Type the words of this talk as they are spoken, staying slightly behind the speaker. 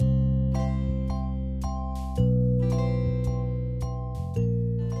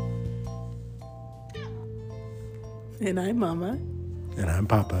And I'm Mama. And I'm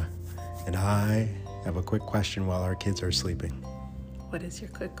Papa. And I have a quick question while our kids are sleeping. What is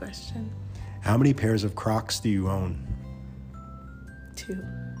your quick question? How many pairs of Crocs do you own? 2.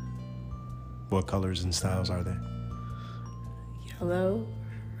 What colors and styles are they? Yellow,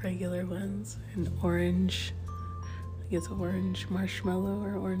 regular ones, and orange. I guess orange marshmallow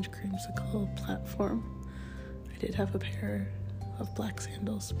or orange creamsicle platform. I did have a pair of black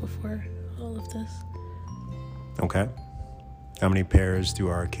sandals before all of this. Okay. How many pairs do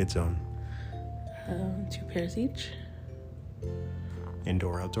our kids own? 2 pairs each.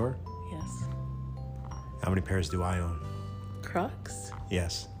 Indoor, outdoor? Yes. How many pairs do I own? Crocs.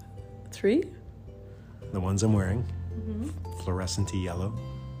 Yes. 3. The ones I'm wearing. Mm-hmm. Fluorescent yellow.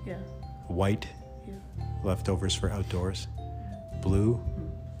 Yeah. White. Yeah. Leftovers for outdoors. Blue.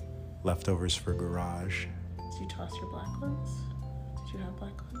 Leftovers for garage. Did you toss your black ones? Did you have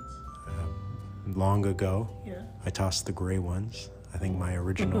black ones? Long ago, Yeah. I tossed the gray ones. I think my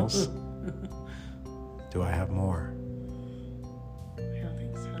originals. Do I have more? I don't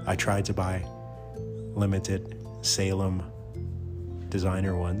think so. I tried to buy limited Salem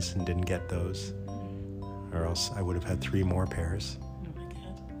designer ones and didn't get those, or else I would have had 3 more pairs. Oh my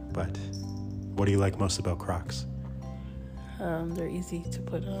God. But what do you like most about Crocs? They're easy to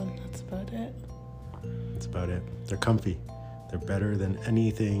put on. That's about it. That's about it. They're comfy. They're better than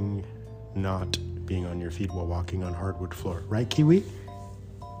anything not being on your feet while walking on hardwood floor. Right, Kiwi?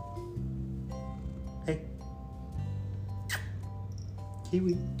 Hey.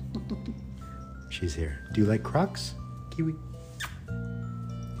 Kiwi. She's here. Do you like Crocs, Kiwi? Do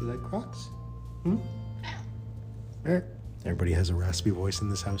you like Crocs? Everybody has a raspy voice in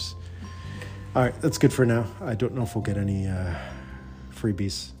this house. All right, that's good for now. I don't know if we'll get any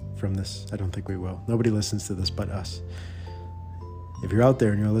freebies from this. I don't think we will. Nobody listens to this but us. If you're out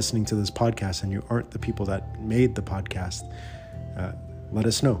there and you're listening to this podcast and you aren't the people that made the podcast, let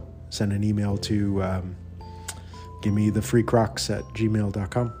us know. Send an email to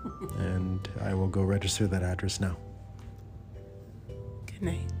givemethefreecrocs@gmail.com and I will go register that address now. Good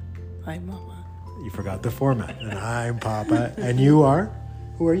night. Bye, Mama. You forgot the format. And I'm Papa. And you are?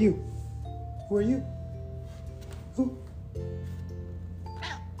 Who are you? Who are you? Who?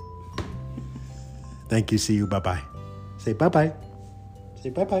 Thank you. See you. Bye-bye. Say bye-bye. Say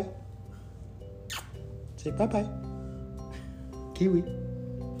bye-bye. Say bye-bye. Kiwi.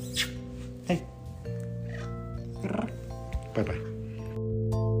 Hey. Bye-bye.